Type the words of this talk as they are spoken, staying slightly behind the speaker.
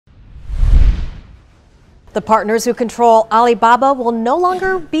The partners who control Alibaba will no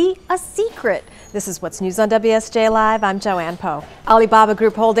longer be a secret. This is what's news on WSJ Live. I'm Joanne Poe. Alibaba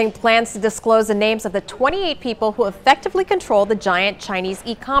Group Holding plans to disclose the names of the 28 people who effectively control the giant Chinese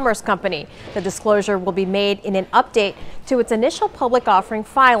e-commerce company. The disclosure will be made in an update to its initial public offering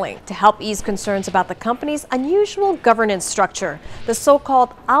filing to help ease concerns about the company's unusual governance structure. The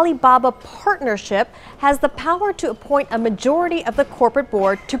so-called Alibaba Partnership has the power to appoint a majority of the corporate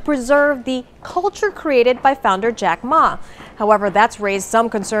board to preserve the culture created by founder Jack Ma. However, that's raised some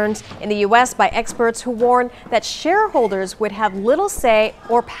concerns in the U.S. by experts who warn that shareholders would have little say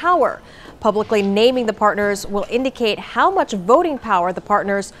or power. Publicly naming the partners will indicate how much voting power the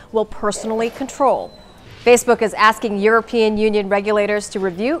partners will personally control. Facebook is asking European Union regulators to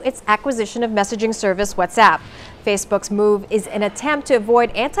review its acquisition of messaging service WhatsApp. Facebook's move is an attempt to avoid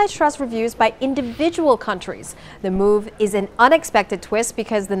antitrust reviews by individual countries. The move is an unexpected twist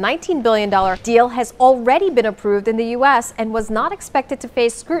because the $19 billion deal has already been approved in the U.S. and was not expected to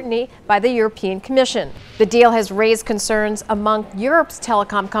face scrutiny by the European Commission. The deal has raised concerns among Europe's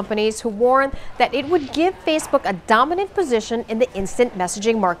telecom companies who warn that it would give Facebook a dominant position in the instant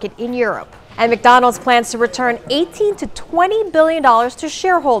messaging market in Europe. And McDonald's plans to return $18 to $20 billion to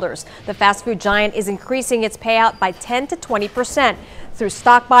shareholders. The fast food giant is increasing its payout by 10 to 20% through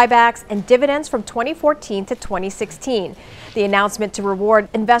stock buybacks and dividends from 2014 to 2016. The announcement to reward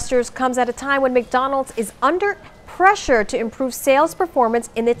investors comes at a time when McDonald's is under pressure to improve sales performance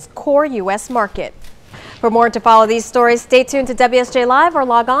in its core U.S. market. For more to follow these stories, stay tuned to WSJ Live or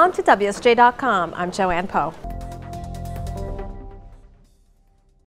log on to WSJ.com. I'm Joanne Poe.